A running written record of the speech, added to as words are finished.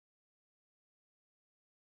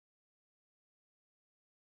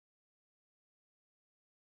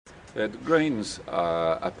The Greens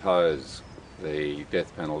oppose the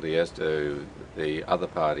death penalty, as do the other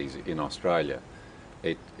parties in Australia.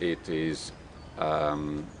 It is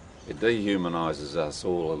it dehumanises us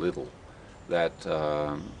all a little that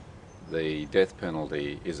the death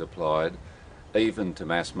penalty is applied even to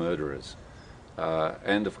mass murderers,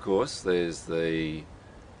 and of course there's the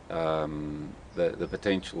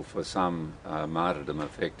potential for some martyrdom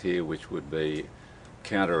effect here, which would be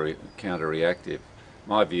counter-reactive.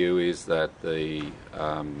 My view is that these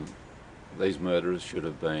murderers should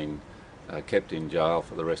have been kept in jail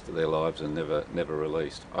for the rest of their lives and never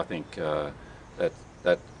released. I think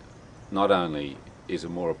that not only is a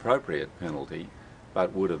more appropriate penalty,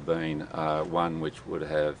 but would have been one which would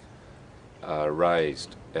have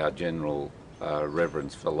raised our general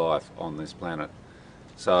reverence for life on this planet.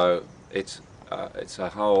 So it's a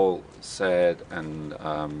whole sad and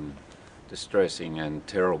distressing and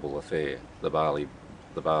terrible affair, the Bali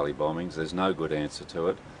bombings. There's no good answer to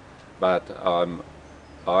it, but I'm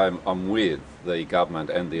with the government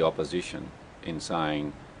and the opposition in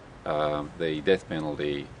saying the death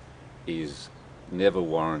penalty is never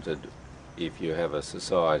warranted if you have a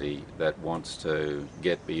society that wants to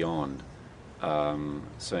get beyond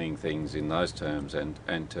seeing things in those terms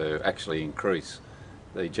and to actually increase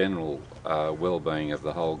the general well-being of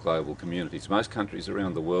the whole global communities. Most countries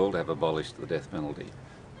around the world have abolished the death penalty,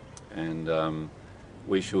 and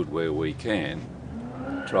we should, where we can,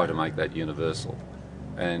 try to make that universal.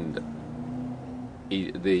 And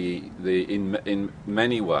in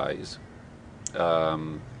many ways,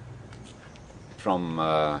 from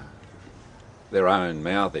their own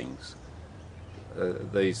mouthings,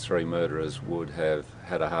 these three murderers would have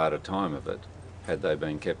had a harder time of it had they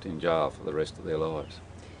been kept in jail for the rest of their lives.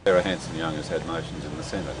 Sarah Hanson-Young has had motions in the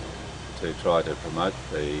Senate to try to promote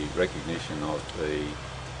the recognition of the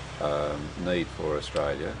need for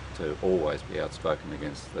Australia to always be outspoken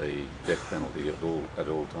against the death penalty at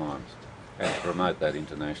all times, and to promote that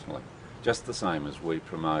internationally. Just the same as we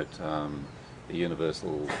promote the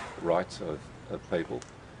universal rights of people,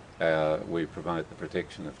 we promote the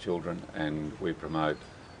protection of children, and we promote,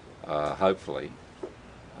 hopefully,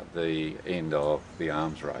 the end of the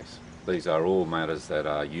arms race. These are all matters that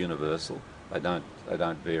are universal. They don't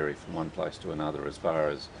vary from one place to another as far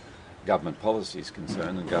as government policy is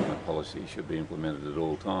concerned, and government policy should be implemented at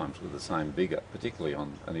all times with the same vigour, particularly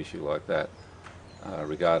on an issue like that,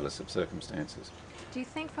 regardless of circumstances. Do you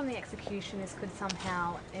think from the execution this could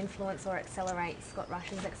somehow influence or accelerate Scott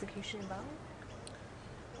Rush's execution in Bali?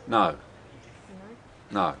 No.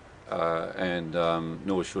 No, and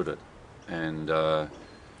nor should it. And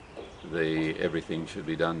everything should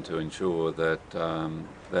be done to ensure that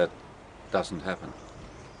that doesn't happen.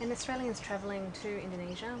 And Australians travelling to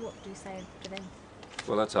Indonesia, what do you say to them?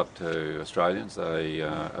 Well, that's up to Australians. They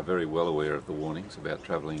are very well aware of the warnings about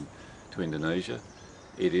travelling to Indonesia.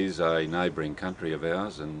 It is a neighbouring country of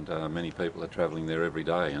ours, and many people are travelling there every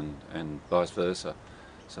day, and vice versa.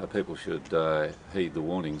 So people should heed the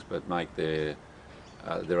warnings, but make their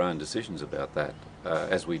own decisions about that,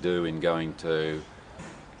 as we do in going to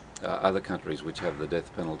other countries which have the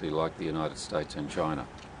death penalty, like the United States and China.